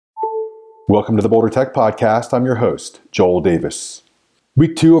Welcome to the Boulder Tech Podcast. I'm your host, Joel Davis.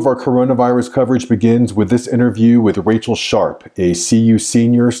 Week 2 of our coronavirus coverage begins with this interview with Rachel Sharp, a CU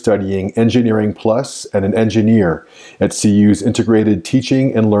senior studying Engineering Plus and an engineer at CU's Integrated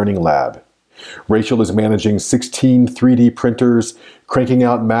Teaching and Learning Lab. Rachel is managing 16 3D printers, cranking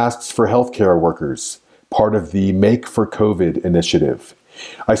out masks for healthcare workers, part of the Make for COVID initiative.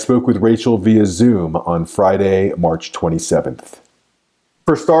 I spoke with Rachel via Zoom on Friday, March 27th.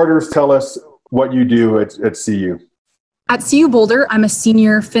 For starters, tell us what you do at CU. At CU Boulder, I'm a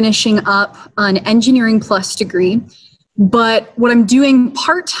senior finishing up an Engineering Plus degree, but what I'm doing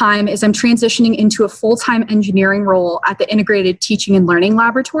part-time is I'm transitioning into a full-time engineering role at the Integrated Teaching and Learning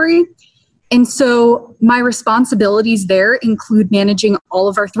Laboratory. And so my responsibilities there include managing all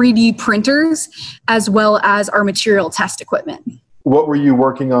of our 3D printers as well as our material test equipment. What were you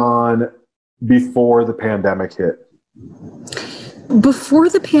working on before the pandemic hit? Before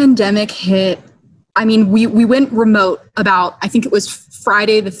the pandemic hit, we went remote about, I think it was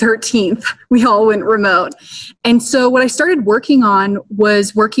Friday the 13th, we all went remote. And so what I started working on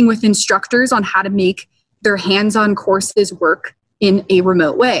was working with instructors on how to make their hands-on courses work in a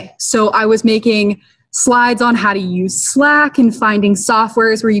remote way. So I was making slides on how to use Slack and finding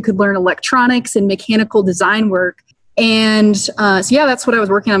softwares where you could learn electronics and mechanical design work. And that's what I was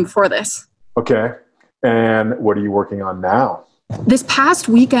working on before this. Okay. And what are you working on now? This past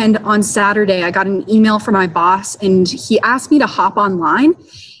weekend on Saturday, I got an email from my boss and he asked me to hop online.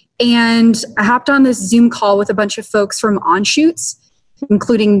 And I hopped on this Zoom call with a bunch of folks from Anschutz,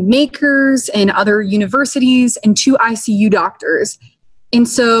 including makers and other universities and 2 ICU doctors. And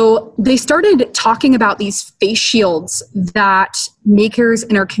so they started talking about these face shields that makers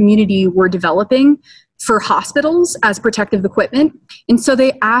in our community were developing for hospitals as protective equipment. And so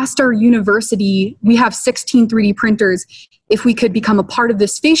they asked our university, we have 16 3D printers, if we could become a part of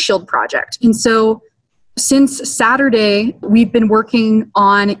this face shield project. And so since Saturday, we've been working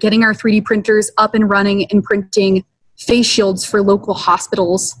on getting our 3D printers up and running and printing face shields for local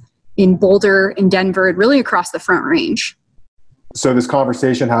hospitals in Boulder, in Denver, and really across the Front Range. So this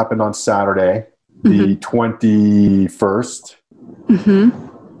conversation happened on Saturday, the 21st. Mm-hmm.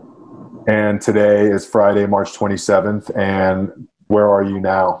 And today is Friday, March 27th. And where are you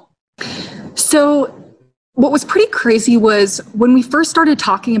now? So what was pretty crazy was when we first started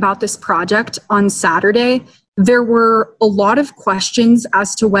talking about this project on Saturday, there were a lot of questions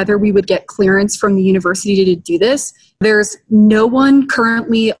as to whether we would get clearance from the university to do this. There's no one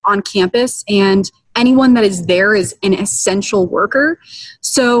currently on campus, and anyone that is there is an essential worker.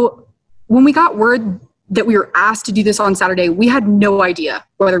 So when we got word that we were asked to do this on Saturday, we had no idea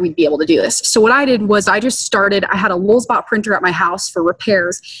whether we'd be able to do this. So what I did was I had a Lulzbot printer at my house for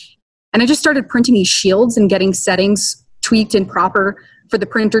repairs, and I just started printing these shields and getting settings tweaked and proper for the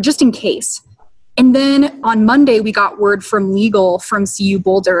printer just in case. And then on Monday, we got word from legal from CU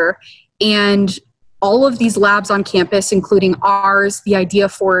Boulder, and all of these labs on campus, including ours, the Idea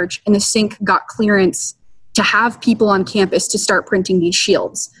Forge, and the Sync, got clearance to have people on campus to start printing these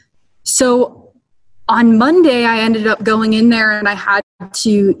shields. So on Monday, I ended up going in there and I had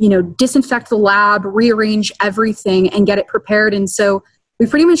to, disinfect the lab, rearrange everything, and get it prepared. And so we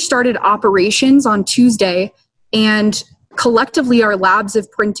pretty much started operations on Tuesday, and collectively our labs have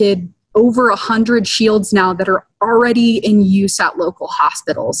printed over 100 shields now that are already in use at local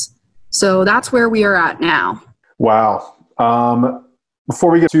hospitals. So that's where we are at now. Wow.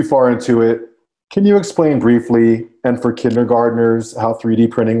 Before we get too far into it, can you explain briefly, and for kindergartners, how 3D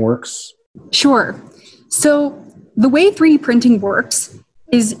printing works? Sure. So the way 3D printing works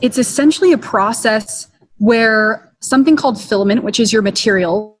is it's essentially a process where something called filament, which is your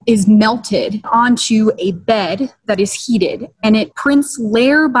material, is melted onto a bed that is heated, and it prints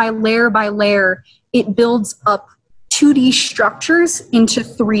layer by layer by layer. It builds up 2D structures into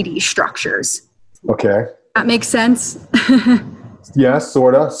 3D structures. Okay. That makes sense? Yes,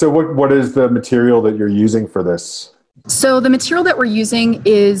 sort of. So what is the material that you're using for this? So the material that we're using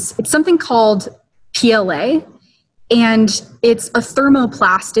it's something called PLA, and it's a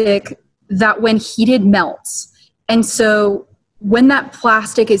thermoplastic that when heated melts. And so when that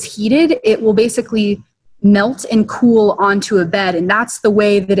plastic is heated, it will basically melt and cool onto a bed. And that's the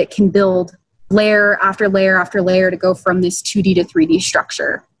way that it can build layer after layer after layer to go from this 2D to 3D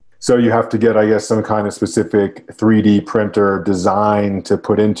structure. So you have to get, I guess, some kind of specific 3D printer design to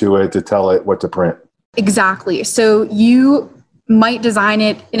put into it to tell it what to print. Exactly. So you might design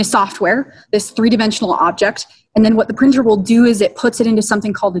it in a software, this 3-dimensional object. And then what the printer will do is it puts it into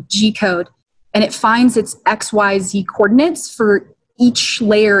something called a G-code, and it finds its XYZ coordinates for each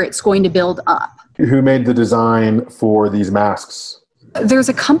layer it's going to build up. Who made the design for these masks? There's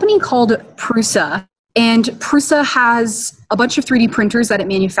a company called Prusa, and Prusa has a bunch of 3D printers that it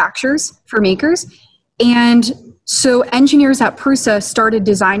manufactures for makers. And so engineers at Prusa started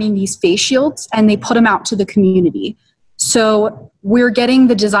designing these face shields and they put them out to the community. So we're getting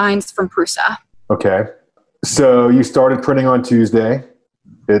the designs from Prusa. Okay. So you started printing on Tuesday.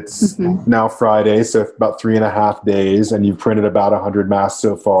 It's now Friday, so about 3.5 days, and you've printed about 100 masks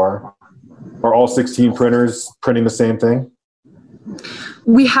so far. Are all 16 printers printing the same thing?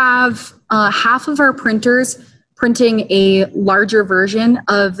 We have half of our printers printing a larger version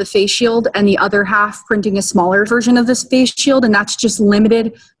of the face shield and the other half printing a smaller version of this face shield, and that's just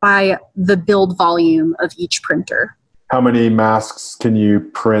limited by the build volume of each printer. How many masks can you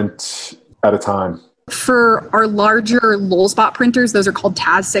print at a time? For our larger Lulzbot printers, those are called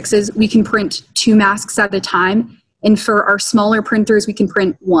TAS6s, we can print 2 masks at a time. And for our smaller printers, we can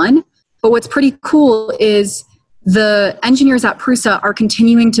print 1. But what's pretty cool is the engineers at Prusa are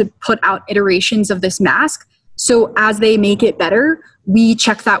continuing to put out iterations of this mask. So as they make it better, we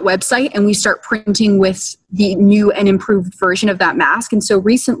check that website and we start printing with the new and improved version of that mask. And so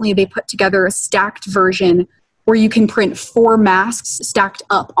recently they put together a stacked version where you can print 4 masks stacked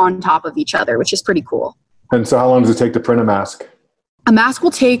up on top of each other, which is pretty cool. And so how long does it take to print a mask? A mask will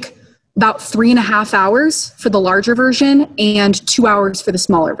take about 3.5 hours for the larger version and 2 hours for the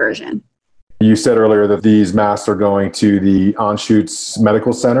smaller version. You said earlier that these masks are going to the Anschutz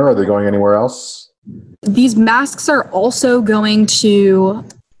Medical Center. Are they going anywhere else? These masks are also going to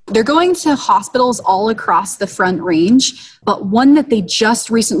hospitals all across the Front Range, but one that they just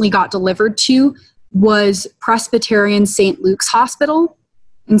recently got delivered to was Presbyterian St. Luke's Hospital.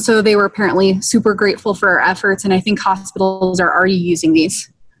 And so they were apparently super grateful for our efforts, and I think hospitals are already using these.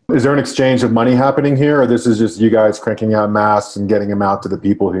 Is there an exchange of money happening here, or this is just you guys cranking out masks and getting them out to the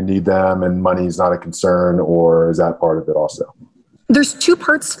people who need them and money's not a concern, or is that part of it also? There's 2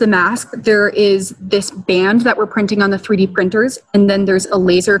 parts to the mask. There is this band that we're printing on the 3D printers, and then there's a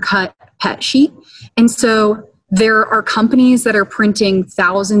laser cut PET sheet. And so there are companies that are printing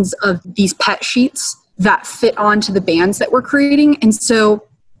thousands of these PET sheets that fit onto the bands that we're creating. And so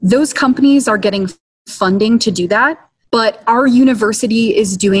those companies are getting funding to do that. But our university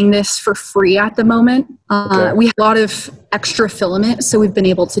is doing this for free at the moment. Okay. We have a lot of extra filament, so we've been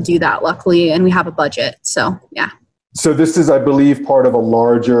able to do that, luckily, and we have a budget. So, yeah. So this is, I believe, part of a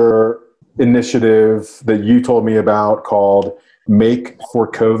larger initiative that you told me about called Make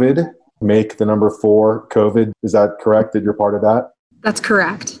for COVID. Make the number 4 COVID. Is that correct, that you're part of that? That's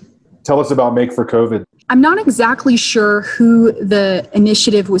correct. Tell us about Make for COVID. I'm not exactly sure who the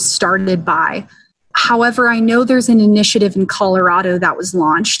initiative was started by. However, I know there's an initiative in Colorado that was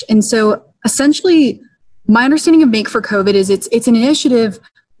launched. And so essentially, my understanding of Make for COVID is it's an initiative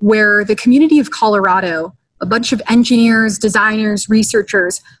where the community of Colorado, a bunch of engineers, designers,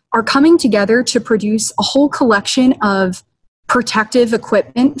 researchers, are coming together to produce a whole collection of protective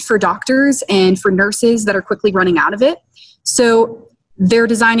equipment for doctors and for nurses that are quickly running out of it. So they're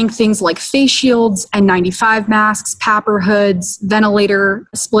designing things like face shields, N95 masks, PAPR hoods, ventilator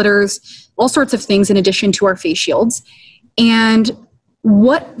splitters, all sorts of things in addition to our face shields. And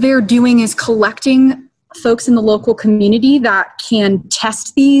what they're doing is collecting folks in the local community that can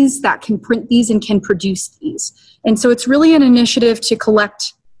test these, that can print these, and can produce these. And so it's really an initiative to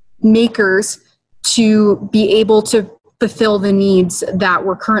collect makers to be able to fulfill the needs that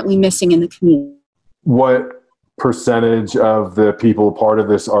we're currently missing in the community. What percentage of the people part of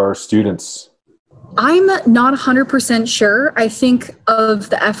this are students? I'm not 100% sure. I think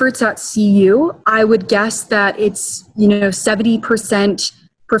of the efforts at CU, I would guess that it's 70%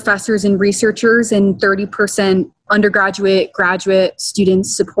 professors and researchers and 30% undergraduate, graduate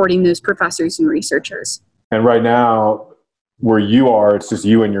students supporting those professors and researchers. And right now, where you are, it's just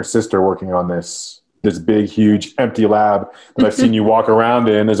you and your sister working on this big, huge, empty lab that I've seen you walk around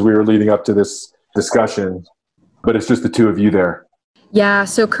in as we were leading up to this discussion. But it's just the 2 of you there. Yeah,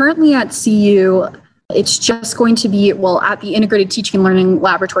 so currently at CU, it's just going to be, at the Integrated Teaching and Learning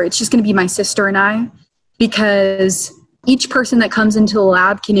Laboratory, it's just going to be my sister and I, because each person that comes into the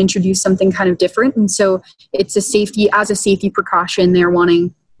lab can introduce something kind of different. And so it's a safety precaution. They're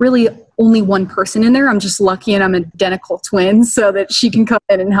wanting really only one person in there. I'm just lucky and I'm identical twins so that she can come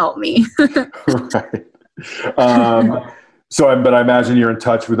in and help me. Right. But I imagine you're in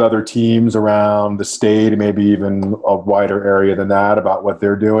touch with other teams around the state and maybe even a wider area than that about what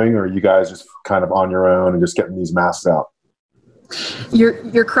they're doing, or are you guys just kind of on your own and just getting these masks out?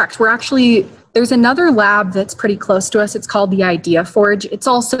 You're correct. There's another lab that's pretty close to us. It's called the Idea Forge. It's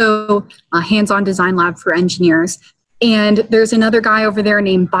also a hands-on design lab for engineers. And there's another guy over there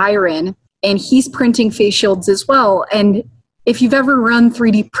named Byron, and he's printing face shields as well. And if you've ever run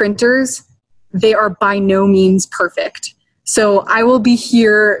 3D printers, they are by no means perfect. So I will be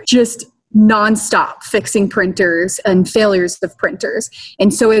here just nonstop fixing printers and failures of printers.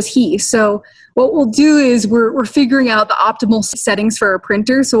 And so is he. So what we'll do is we're figuring out the optimal settings for our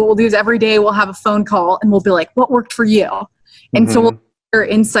printer. So what we'll do is every day we'll have a phone call and we'll be like, what worked for you? And so we'll share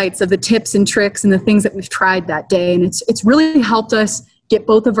insights of the tips and tricks and the things that we've tried that day. And it's really helped us get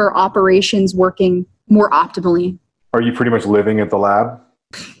both of our operations working more optimally. Are you pretty much living at the lab?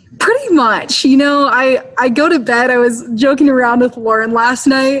 Pretty much. I go to bed. I was joking around with Lauren last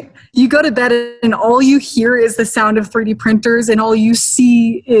night. You go to bed and all you hear is the sound of 3D printers and all you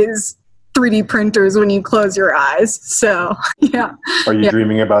see is 3D printers when you close your eyes. So, yeah. Are you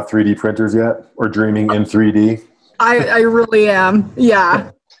dreaming about 3D printers yet? Or dreaming in 3D? I really am.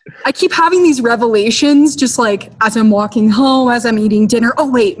 Yeah. I keep having these revelations just like as I'm walking home, as I'm eating dinner. Oh,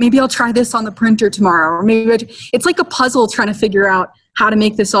 wait, maybe I'll try this on the printer tomorrow. Or maybe it's like a puzzle trying to figure out how to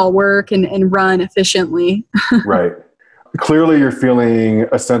make this all work and run efficiently. Right. Clearly, you're feeling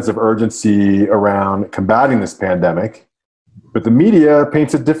a sense of urgency around combating this pandemic, but the media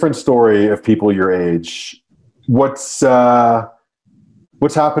paints a different story of people your age. What's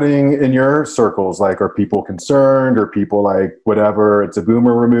happening in your circles? Like, are people concerned? Or people like, whatever, it's a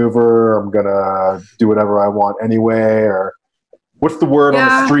boomer remover, I'm going to do whatever I want anyway? Or what's the word on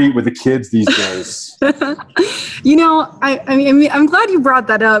the street with the kids these days? I'm glad you brought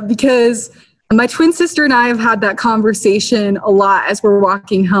that up because my twin sister and I have had that conversation a lot as we're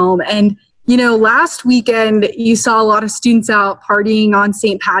walking home. And, last weekend, you saw a lot of students out partying on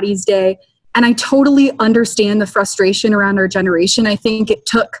St. Paddy's Day. And I totally understand the frustration around our generation. I think it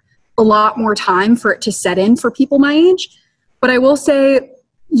took a lot more time for it to set in for people my age. But I will say,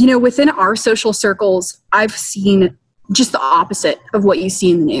 within our social circles, I've seen just the opposite of what you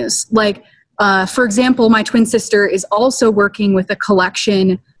see in the news. Like, for example, my twin sister is also working with a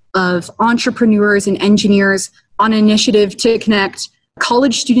collection of entrepreneurs and engineers on an initiative to connect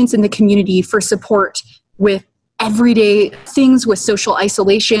college students in the community for support with everyday things with social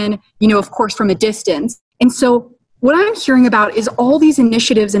isolation, of course, from a distance. And so what I'm hearing about is all these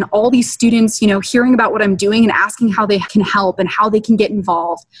initiatives and all these students, hearing about what I'm doing and asking how they can help and how they can get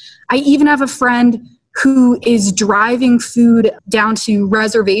involved. I even have a friend who is driving food down to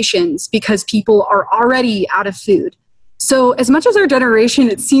reservations because people are already out of food. So as much as our generation,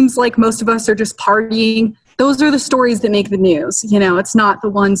 it seems like most of us are just partying, those are the stories that make the news. It's not the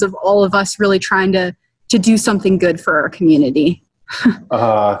ones of all of us really trying to do something good for our community.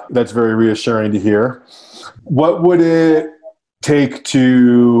 That's very reassuring to hear. What would it take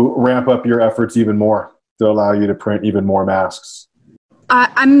to ramp up your efforts even more to allow you to print even more masks?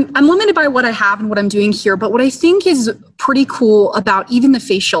 I'm limited by what I have and what I'm doing here, but what I think is pretty cool about even the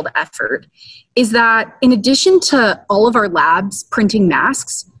face shield effort is that in addition to all of our labs printing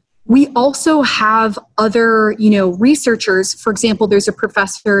masks, we also have other, researchers. For example, there's a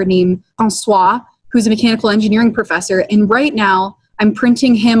professor named Francois, who's a mechanical engineering professor, and right now I'm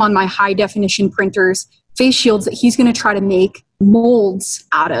printing him on my high definition printers face shields that he's going to try to make molds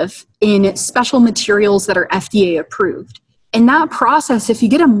out of in special materials that are FDA approved. In that process, if you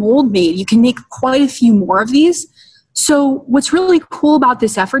get a mold made, you can make quite a few more of these. So what's really cool about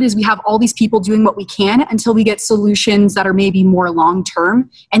this effort is we have all these people doing what we can until we get solutions that are maybe more long-term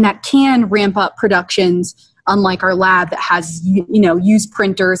and that can ramp up productions, unlike our lab that has, used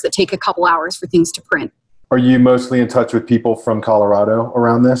printers that take a couple hours for things to print. Are you mostly in touch with people from Colorado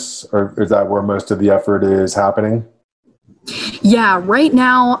around this, or is that where most of the effort is happening? Yeah, right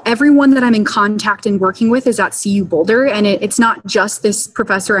now, everyone that I'm in contact and working with is at CU Boulder, and it's not just this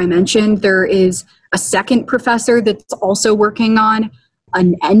professor I mentioned. There is a second professor that's also working on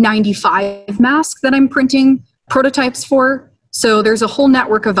an N95 mask that I'm printing prototypes for. So there's a whole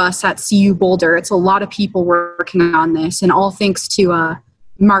network of us at CU Boulder. It's a lot of people working on this, and all thanks to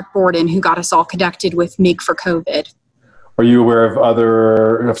Mark Borden, who got us all connected with Make for COVID. Are you aware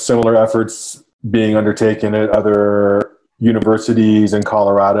of similar efforts being undertaken at other universities in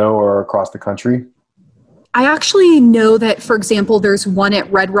Colorado or across the country? I actually know that, for example, there's one at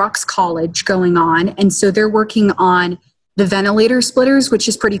Red Rocks College going on, and so they're working on the ventilator splitters, which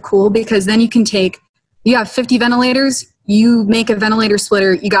is pretty cool because then you have 50 ventilators, you make a ventilator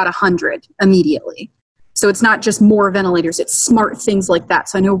splitter, you got 100 immediately. So it's not just more ventilators, it's smart things like that.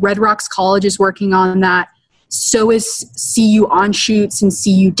 So I know Red Rocks College is working on that. So is CU Anschutz and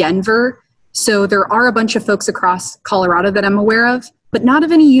CU Denver. So there are a bunch of folks across Colorado that I'm aware of, but not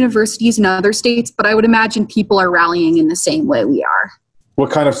of any universities in other states. But I would imagine people are rallying in the same way we are.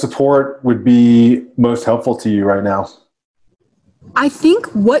 What kind of support would be most helpful to you right now? I think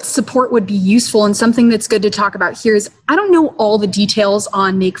what support would be useful and something that's good to talk about here is I don't know all the details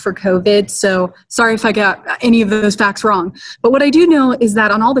on Make for COVID, so sorry if I got any of those facts wrong. But what I do know is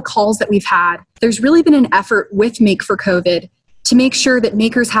that on all the calls that we've had, there's really been an effort with Make for COVID to make sure that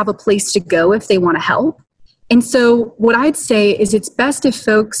makers have a place to go if they want to help. And so what I'd say is it's best if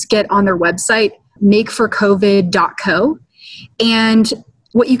folks get on their website, makeforcovid.co, and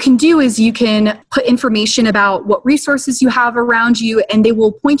what you can do is you can put information about what resources you have around you, and they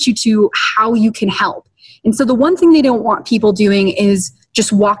will point you to how you can help. And so the one thing they don't want people doing is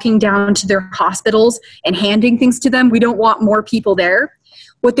just walking down to their hospitals and handing things to them. We don't want more people there.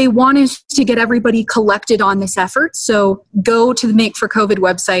 What they want is to get everybody collected on this effort. So go to the Make for COVID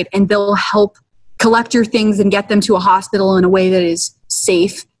website and they'll help collect your things and get them to a hospital in a way that is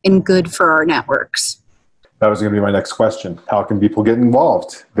safe and good for our networks. That was going to be my next question. How can people get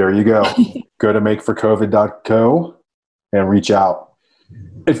involved? There you go. Go to makeforcovid.co and reach out.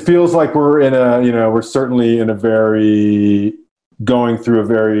 It feels like we're certainly in going through a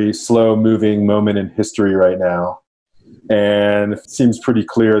very slow moving moment in history right now. And it seems pretty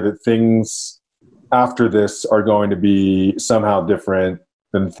clear that things after this are going to be somehow different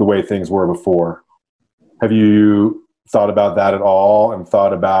than the way things were before. Have you thought about that at all and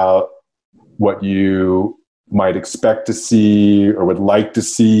thought about what you might expect to see or would like to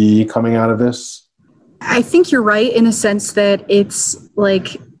see coming out of this? I think you're right in a sense that it's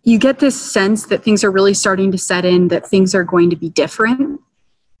like you get this sense that things are really starting to set in, that things are going to be different.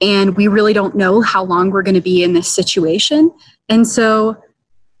 And we really don't know how long we're going to be in this situation. And so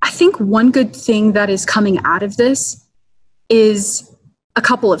I think one good thing that is coming out of this is a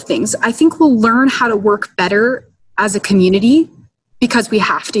couple of things. I think we'll learn how to work better as a community because we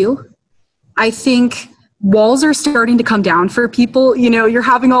have to. I think walls are starting to come down for people. You know, you're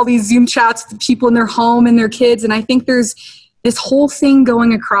having all these Zoom chats with people in their home and their kids. And I think there's this whole thing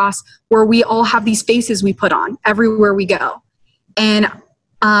going across where we all have these faces we put on everywhere we go. And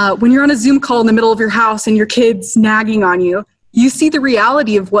when you're on a Zoom call in the middle of your house and your kid's nagging on you, you see the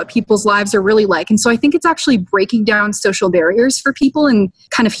reality of what people's lives are really like. And so I think it's actually breaking down social barriers for people and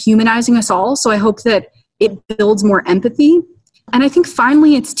kind of humanizing us all. So I hope that it builds more empathy. And I think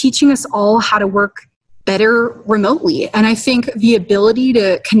finally it's teaching us all how to work better remotely. And I think the ability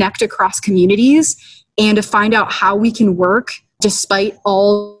to connect across communities and to find out how we can work despite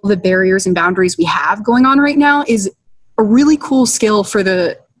all the barriers and boundaries we have going on right now is a really cool skill for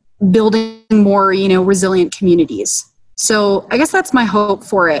the building more, resilient communities. So I guess that's my hope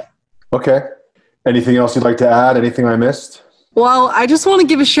for it. Okay. Anything else you'd like to add? Anything I missed? Well, I just want to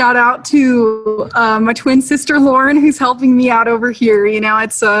give a shout out to my twin sister, Lauren, who's helping me out over here.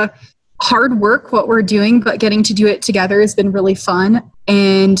 It's a hard work what we're doing, but getting to do it together has been really fun.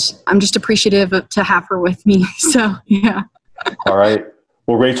 And I'm just appreciative to have her with me. So, yeah. All right.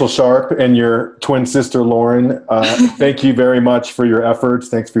 Well, Rachel Sharp and your twin sister, Lauren, thank you very much for your efforts.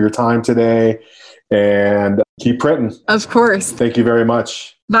 Thanks for your time today. And keep printing. Of course. Thank you very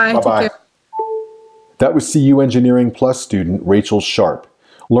much. Bye. Bye-bye. That was CU Engineering Plus student Rachel Sharp.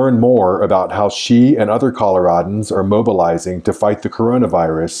 Learn more about how she and other Coloradans are mobilizing to fight the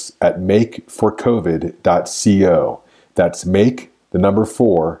coronavirus at makeforcovid.co. That's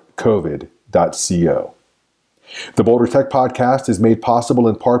make4covid.co. The Boulder Tech Podcast is made possible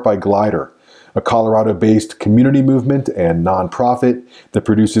in part by Glider, a Colorado-based community movement and nonprofit that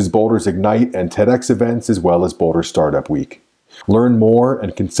produces Boulder's Ignite and TEDx events as well as Boulder Startup Week. Learn more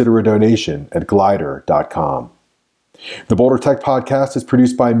and consider a donation at glider.com. The Boulder Tech Podcast is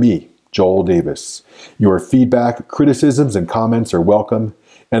produced by me, Joel Davis. Your feedback, criticisms, and comments are welcome.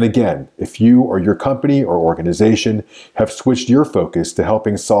 And again, if you or your company or organization have switched your focus to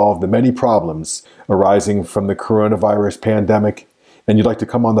helping solve the many problems arising from the coronavirus pandemic, and you'd like to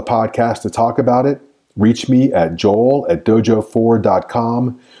come on the podcast to talk about it, reach me at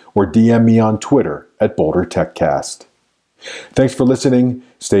joel@dojo4.com or DM me on Twitter at BoulderTechCast. Thanks for listening.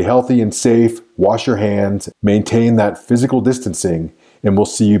 Stay healthy and safe. Wash your hands. Maintain that physical distancing. And we'll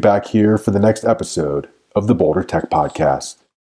see you back here for the next episode of the Boulder Tech Podcast.